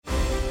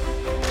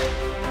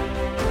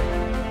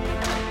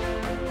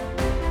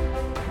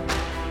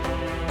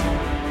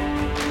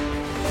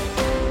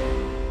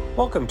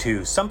Welcome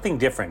to Something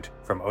Different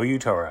from OU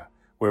Torah,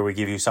 where we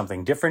give you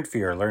something different for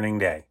your learning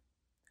day.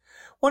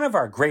 One of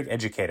our great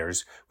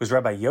educators was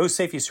Rabbi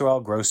Yosef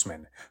Yisrael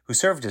Grossman, who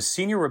served as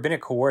Senior Rabbinic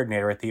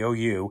Coordinator at the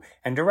OU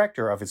and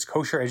Director of its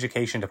Kosher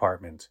Education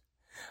Department.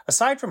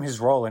 Aside from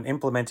his role in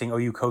implementing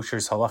OU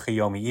Kosher's Halacha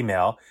Yomi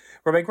email,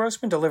 Rabbi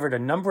Grossman delivered a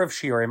number of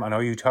shiurim on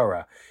OU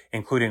Torah,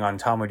 including on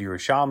Talmud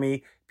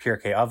Yerushalmi,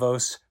 Pirkei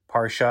Avos,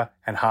 Parsha,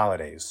 and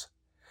holidays.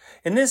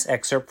 In this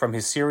excerpt from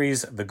his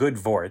series The Good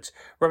Vort,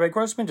 Rabbi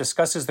Grossman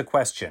discusses the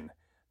question,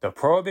 the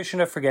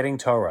prohibition of forgetting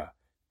Torah,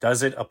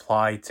 does it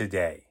apply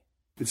today?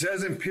 It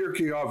says in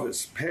Pirkei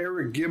Avos,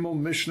 Perek Gimel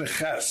Mishnah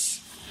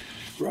Ches,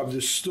 Rav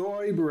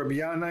Destoy Rabbi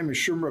Yanai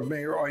Mishum Rav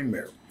Meir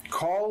Oimer,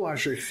 Kol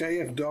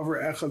HaShecheich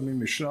Dover Echad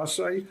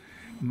MiMishnasai,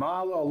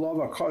 Mala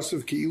Alav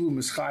HaKosav Ki'ilu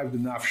Mischayv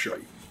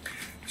D'Nafshay.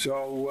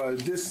 So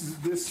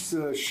this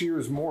shir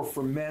is more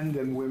for men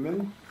than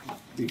women,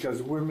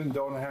 because women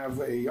don't have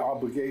a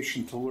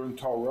obligation to learn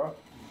Torah.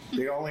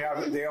 They only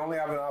have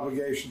an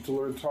obligation to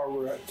learn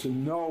Torah to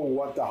know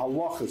what the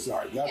halachas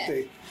are.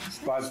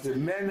 But the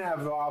men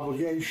have an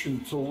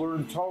obligation to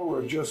learn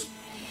Torah just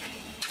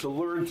to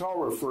learn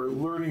Torah for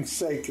learning's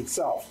sake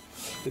itself.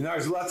 In other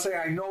words, let's say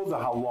I know the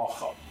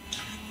halacha,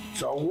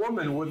 so a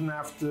woman wouldn't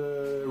have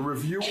to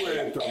review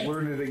it or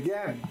learn it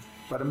again.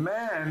 But a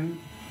man,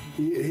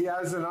 he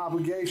has an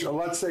obligation.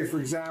 Let's say, for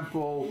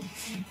example,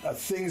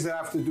 things that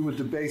have to do with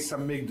the Beis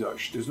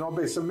Hamikdash. There's no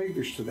Beis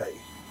Hamikdash today,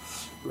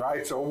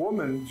 right? So a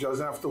woman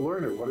doesn't have to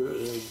learn it,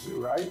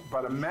 right?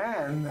 But a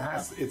man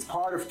has. It's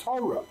part of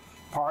Torah.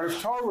 Part of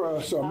Torah.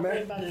 So a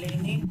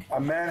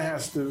man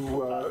has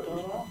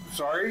to.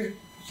 Sorry.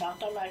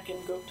 Sometimes I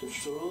can go to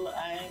school.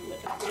 I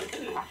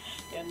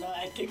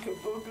take a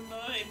book in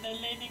the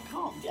learning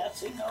home.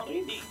 That's in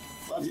reading.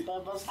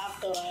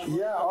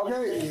 Yeah,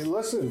 okay.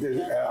 Listen,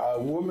 a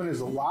woman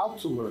is allowed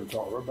to learn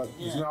Torah, but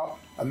there's no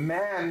a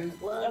man.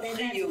 Well, they're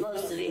not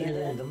supposed to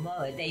learn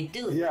Gemara. They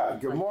do. Yeah,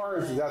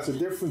 Gemara. That's a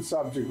different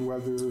subject.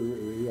 Whether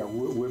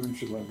women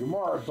should learn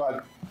Gemara,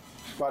 but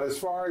as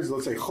far as,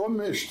 let's say,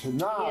 Chumash,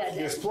 Tanakh,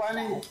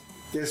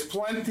 there's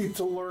plenty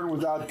to learn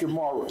without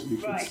Gemara.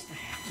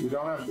 You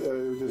don't have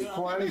to, there's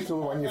plenty to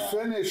learn. When you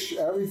finish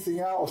everything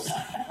else,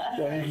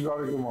 then you can go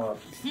to Gemara.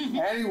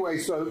 Anyway,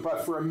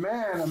 but for a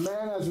man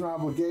has an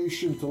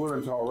obligation to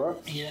learn Torah.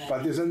 Yeah.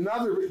 But there's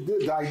another,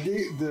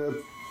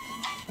 the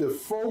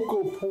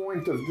focal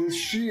point of this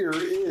shir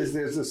is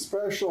there's a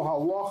special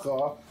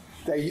halacha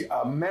that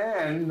a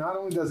man, not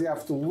only does he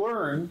have to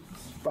learn,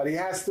 but he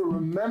has to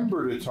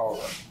remember the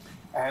Torah.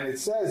 And it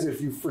says if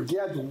you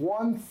forget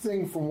one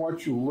thing from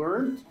what you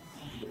learned,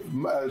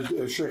 one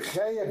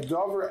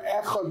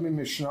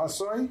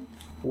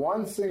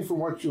thing from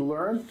what you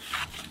learned,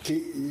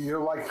 you're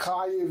like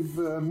Chayiv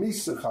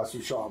Misa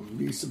Chasv'Shalom,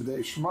 Misa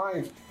B'dei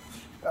Shemaim.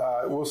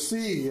 We'll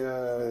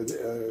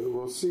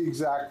see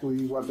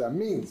exactly what that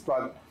means.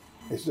 But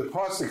as the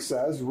pasuk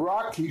says,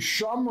 Rak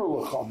Hishamar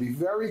L'cha, be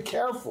very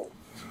careful.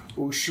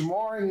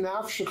 Ushmor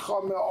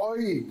Nafshecha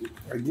Me'oid.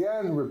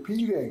 Again,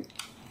 repeating.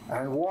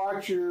 And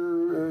watch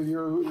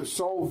your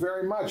soul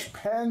very much.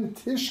 Pen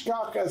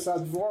tishkach es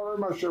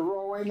advorim asher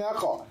ro'ei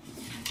necha.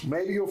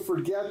 Maybe you'll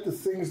forget the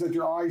things that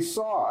your eyes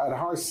saw at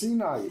Har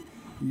Sinai.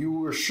 You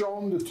were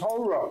shown the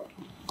Torah.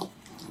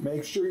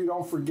 Make sure you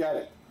don't forget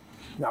it.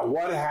 Now,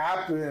 what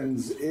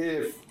happens how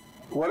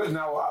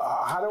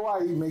do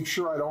I make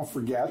sure I don't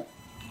forget?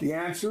 The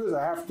answer is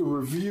I have to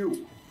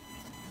review.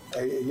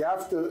 You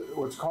have to,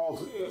 what's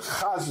called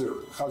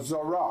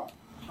chazorah.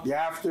 You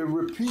have to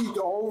repeat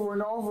over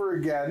and over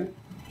again,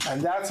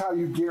 and that's how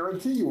you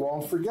guarantee you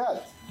won't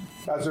forget.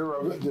 As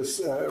Reb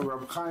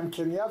Chaim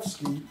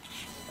Kanievsky,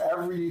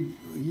 every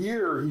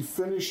year he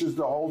finishes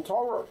the whole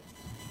Torah,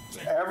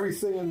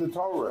 everything in the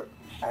Torah,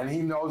 and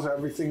he knows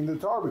everything in the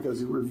Torah because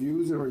he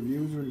reviews and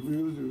reviews and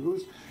reviews and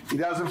reviews. He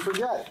doesn't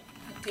forget.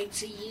 It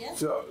takes a year.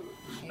 So,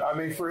 I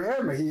mean, for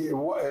him, if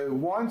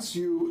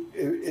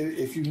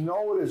you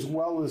know it as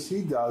well as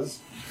he does,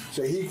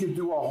 so he could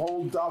do a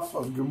whole daf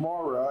of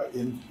Gemara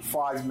in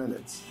 5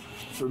 minutes.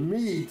 For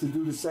me, to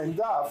do the same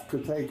daf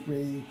could take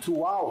me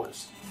 2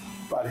 hours.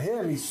 But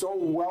him, he's so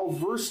well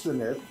versed in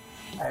it,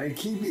 and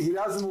he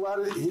doesn't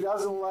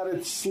let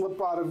it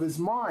slip out of his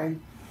mind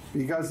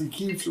because he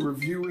keeps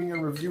reviewing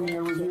and reviewing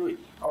and reviewing.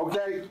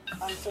 Okay,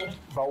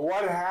 but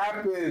what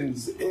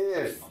happens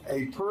if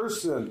a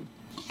person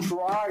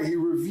he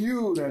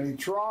reviewed and he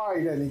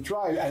tried and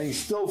he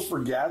still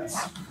forgets?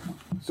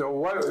 So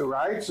what,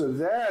 right? So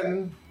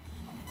then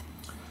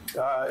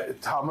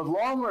Talmud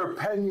Lomer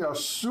Pen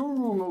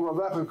Yasuru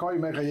Mulavecha Koy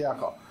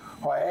Mechayecha.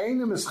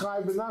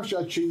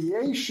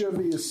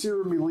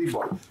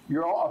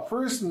 A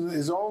person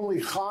is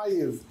only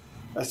chayiv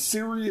a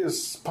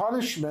serious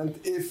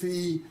punishment if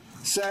he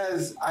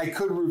says, I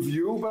could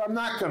review, but I'm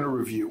not going to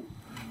review.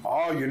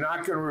 Oh, you're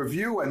not going to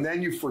review, and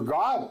then you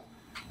forgot.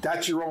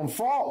 That's your own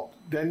fault.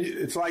 Then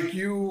it's like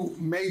you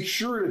made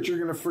sure that you're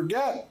going to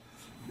forget.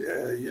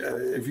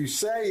 if you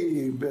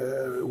say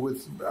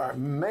with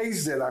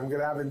mazed, I'm going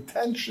to have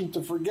intention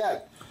to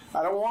forget.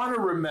 I don't want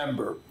to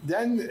remember.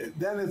 Then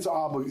it's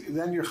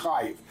then you're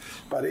chayiv.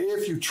 But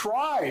if you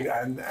tried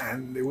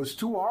and it was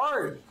too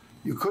hard,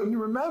 you couldn't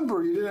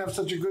remember, you didn't have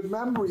such a good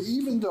memory,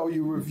 even though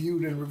you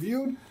reviewed and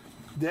reviewed,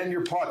 then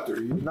you're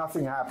potter.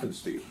 Nothing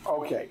happens to you.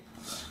 Okay.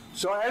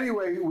 So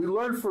anyway, we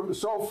learned from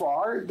so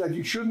far that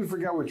you shouldn't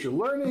forget what you're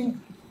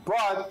learning,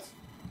 but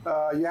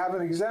you have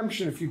an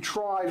exemption. If you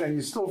tried and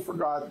you still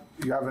forgot,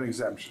 you have an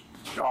exemption.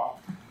 Oh.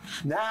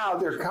 Now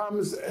there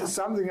comes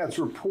something that's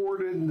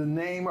reported in the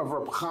name of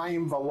Reb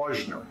Chaim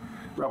Volozhner.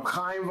 Reb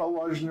Chaim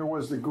Volozhner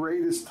was the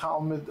greatest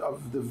Talmud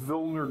of the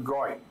Vilna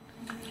Gaon.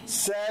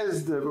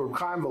 Says the Reb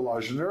Chaim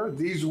Volozhner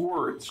these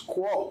words,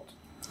 quote,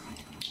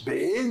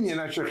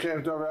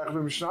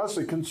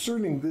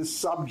 concerning this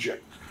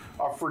subject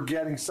of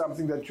forgetting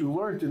something that you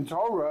learned in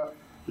Torah,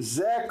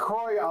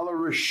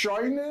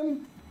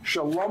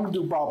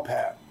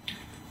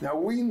 now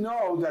we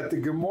know that the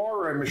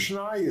Gemara and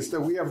Mishnayos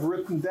that we have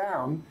written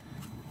down,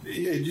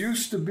 it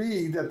used to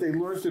be that they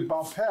learned it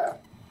Baal Peh,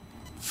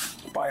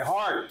 by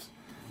heart.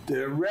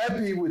 The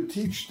Rebbe would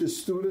teach the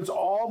students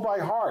all by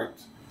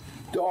heart.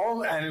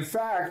 And in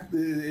fact,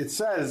 it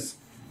says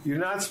you're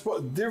not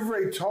supposed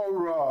Divrei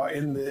Torah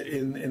in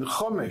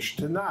Chumash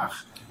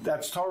Tanakh.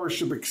 That's Torah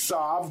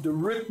Shebiksav, the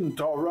written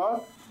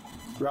Torah,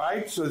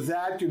 right? So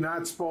that you're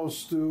not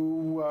supposed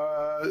to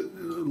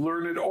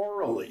learn it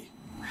orally.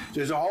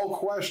 There's a whole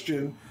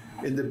question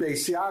in the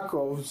Beis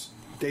Yaakovs.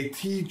 They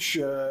teach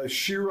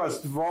Shiras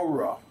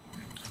Dvorah.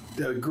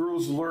 The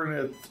girls learn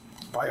it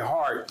by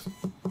heart.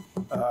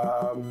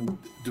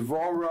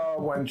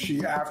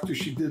 Dvorah, after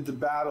she did the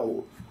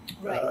battle,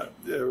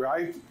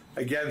 right,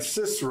 against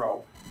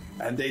Sisera,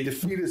 and they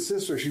defeated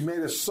Sisera, she made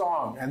a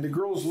song, and the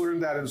girls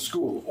learned that in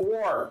school.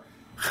 Or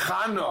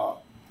Chana,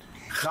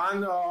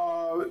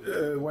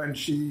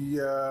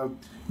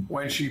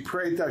 when she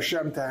prayed to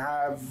Hashem to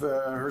have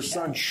her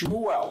son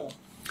Shmuel,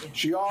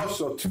 she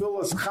also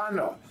Tfilas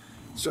Chana,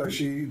 so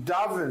she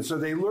davened. So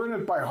they learn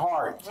it by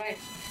heart. Right.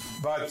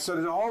 But so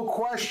there's a whole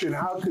question: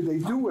 how could they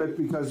do it?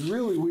 Because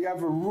really, we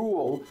have a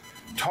rule: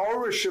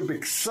 Torah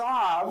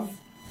Shebiksav,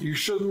 you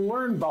shouldn't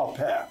learn Baal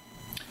Peh.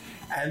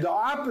 And the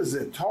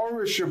opposite,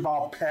 Torah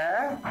Shebal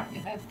Peh,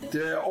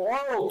 the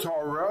oral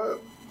Torah,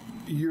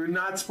 you're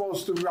not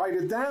supposed to write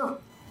it down.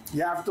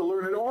 You have to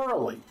learn it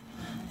orally.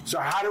 So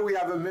how do we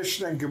have a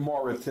Mishnah and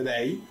Gemara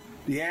today?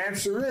 The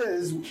answer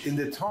is, in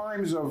the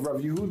times of Rav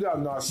Yehuda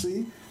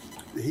Nasi,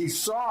 he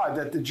saw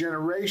that the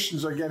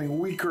generations are getting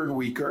weaker and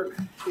weaker.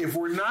 If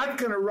we're not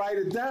going to write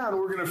it down,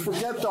 we're going to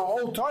forget the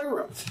whole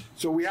Torah.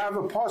 So we have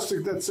a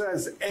pasuk that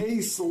says,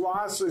 Eis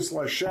Lasis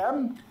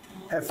Lashem,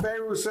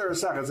 Heferu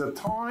Serasach. It's a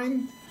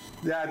time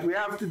that we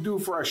have to do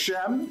for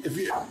Hashem,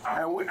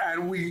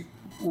 and we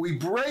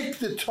break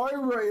the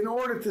Torah in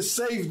order to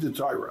save the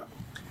Torah.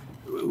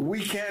 We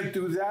can't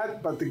do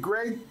that, but the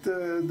great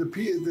the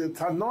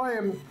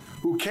Tanoim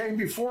who came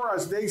before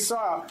us,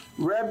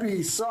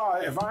 Rebbe saw,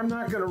 if I'm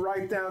not going to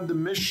write down the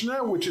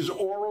Mishnah, which is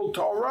oral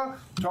Torah,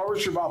 Torah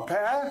Shebal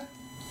Peh,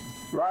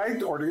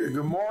 right, or the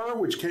Gemara,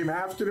 which came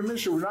after the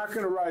Mishnah, we're not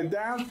going to write it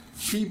down.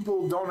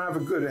 People don't have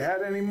a good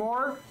head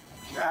anymore.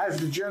 As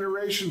the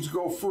generations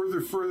go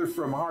further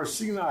from Har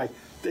Sinai,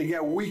 they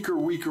get weaker.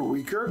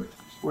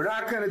 We're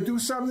not going to do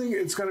something,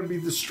 it's going to be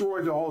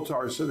destroyed, the whole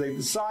Torah. So they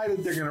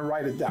decided they're going to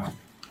write it down.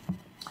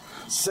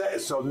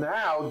 So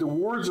now the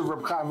words of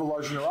Reb Chaim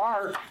Volozhner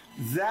are,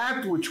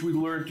 that which we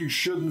learned you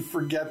shouldn't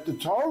forget the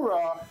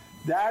Torah,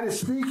 that is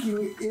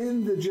speaking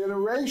in the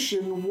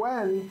generation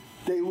when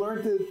they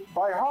learned it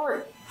by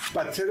heart.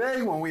 But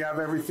today, when we have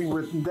everything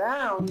written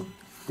down,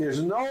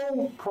 there's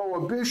no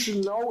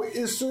prohibition, no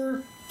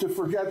isser to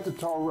forget the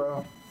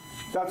Torah.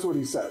 That's what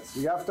he says.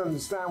 You have to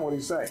understand what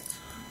he's saying.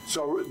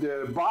 So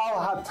the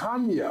Baal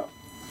HaTanya,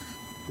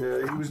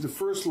 he was the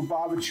first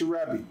Lubavitcher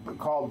Rebbe,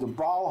 called the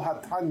Baal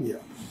HaTanya.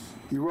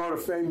 He wrote a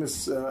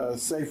famous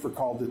sefer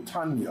called the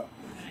Tanya.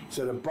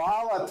 So the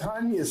Baal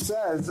HaTanya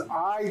says,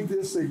 I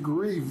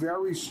disagree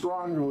very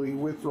strongly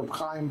with Reb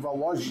Chaim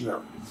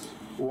Volozhner.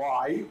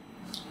 Why?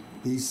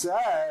 He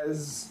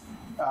says,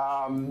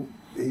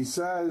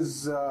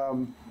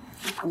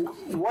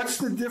 what's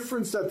the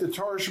difference that the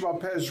Torah Shebal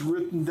Peh is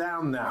written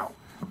down now?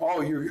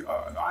 Oh,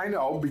 I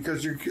know,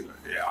 because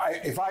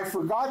if I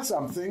forgot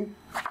something,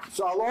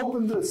 so I'll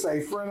open the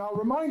sefer and I'll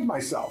remind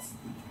myself.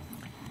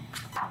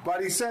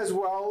 But he says,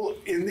 well,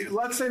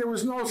 let's say there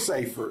was no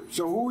sefer.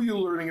 So who are you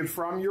learning it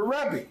from? Your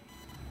Rebbe.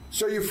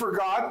 So you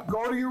forgot,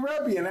 go to your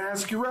Rebbe and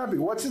ask your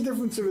Rebbe. What's the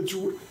difference if it's...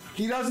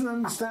 He doesn't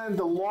understand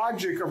the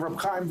logic of Reb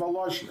Chaim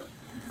Volozhner.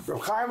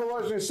 Reb Chaim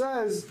Volozhner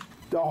says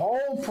the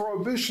whole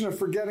prohibition of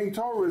forgetting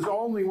Torah is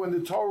only when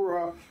the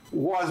Torah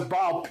was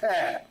Baal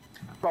Peh.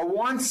 But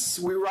once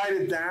we write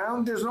it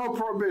down, there's no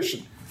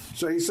prohibition.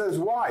 So he says,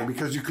 why?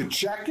 Because you could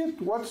check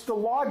it? What's the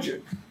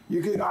logic?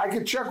 I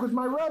could check with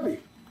my Rebbe.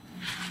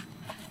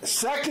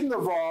 Second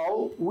of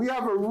all, we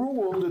have a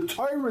rule, the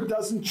Torah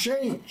doesn't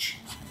change.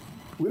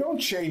 We don't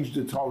change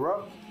the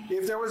Torah.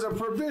 If there was a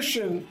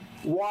prohibition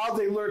while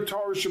they learn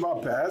Torah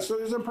Shabbat Peh. So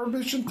there's a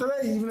prohibition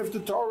today, even if the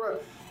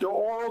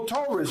oral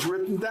Torah is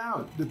written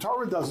down. The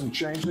Torah doesn't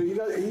change, so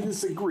he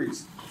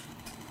disagrees.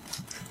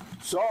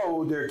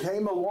 So there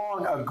came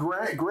along a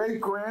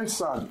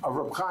great-grandson of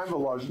Reb Chaim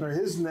Volozhiner.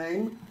 His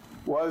name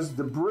was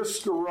the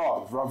Brisker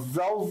Rav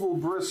Velvel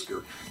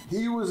Brisker.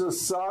 He was a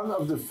son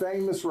of the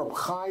famous Reb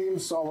Chaim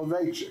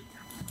Soloveitchik.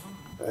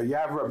 You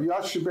have Reb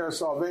Yoshe Ber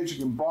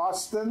Soloveitchik in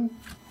Boston,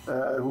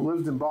 who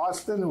lived in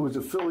Boston, who was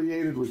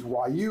affiliated with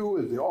YU,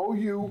 with the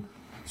OU.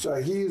 So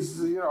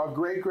he's, a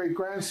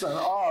great-great-grandson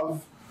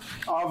of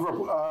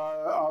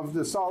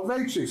the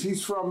Soloveitchiks.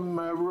 He's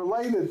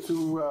related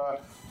to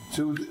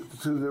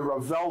the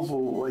Rav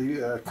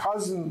Velvel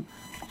cousin.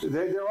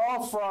 They're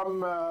all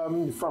from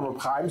Reb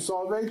Chaim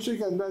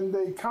Soloveitchik, and then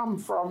they come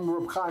from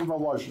Reb Chaim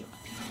Volozhiner.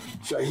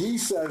 So he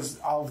says,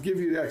 I'll give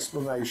you the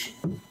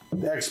explanation.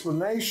 The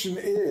explanation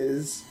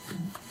is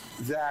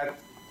that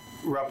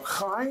Reb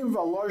Chaim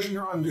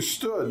Volozhiner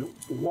understood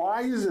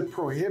why is it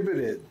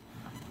prohibited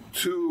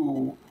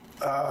to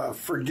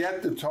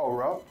forget the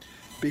Torah,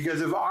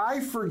 because if I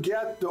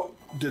forget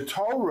the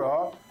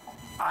Torah,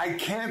 I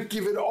can't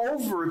give it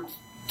over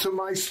to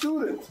my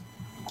student.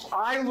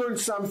 I learned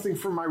something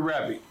from my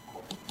Rebbe.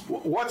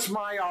 What's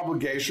my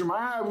obligation?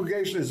 My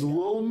obligation is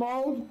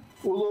lilmod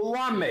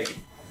u'lelamed,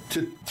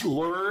 to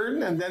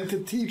learn and then to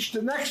teach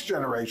the next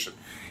generation.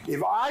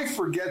 If I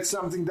forget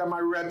something that my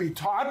Rebbe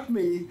taught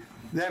me,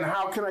 then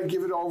how can I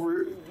give it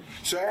over?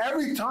 So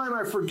every time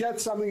I forget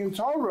something in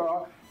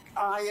Torah,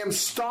 I am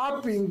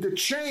stopping the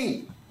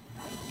chain.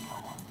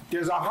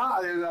 There's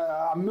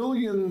a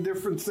million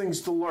different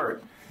things to learn.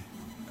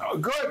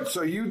 Good,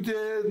 so you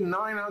did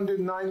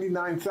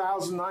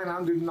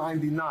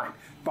 999,999.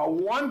 But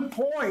one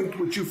point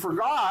which you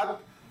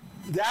forgot,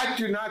 that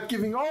you're not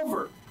giving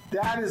over.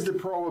 That is the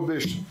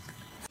prohibition.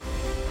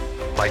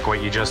 Like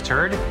what you just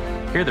heard?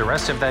 Hear the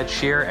rest of that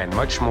share and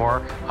much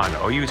more on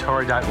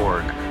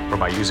outorah.org or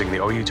by using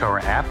the OU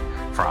Torah app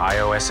for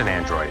iOS and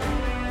Android.